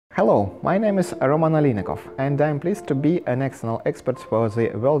Hello, my name is Roman Oliynykov and I am pleased to be an external expert for the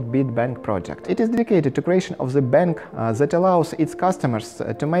World Bank project. It is dedicated to creation of the bank that allows its customers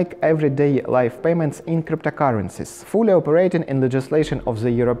to make everyday life payments in cryptocurrencies, fully operating in legislation of the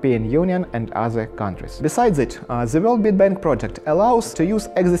European Union and other countries. Besides it, the World Bank project allows to use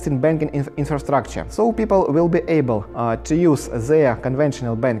existing banking infrastructure, so people will be able to use their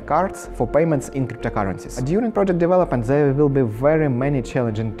conventional bank cards for payments in cryptocurrencies. During project development, there will be very many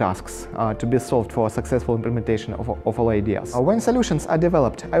challenging tasks to be solved for successful implementation of all ideas. When solutions are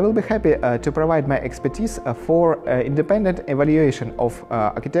developed, I will be happy to provide my expertise for independent evaluation of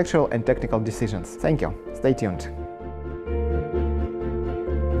architectural and technical decisions. Thank you. Stay tuned.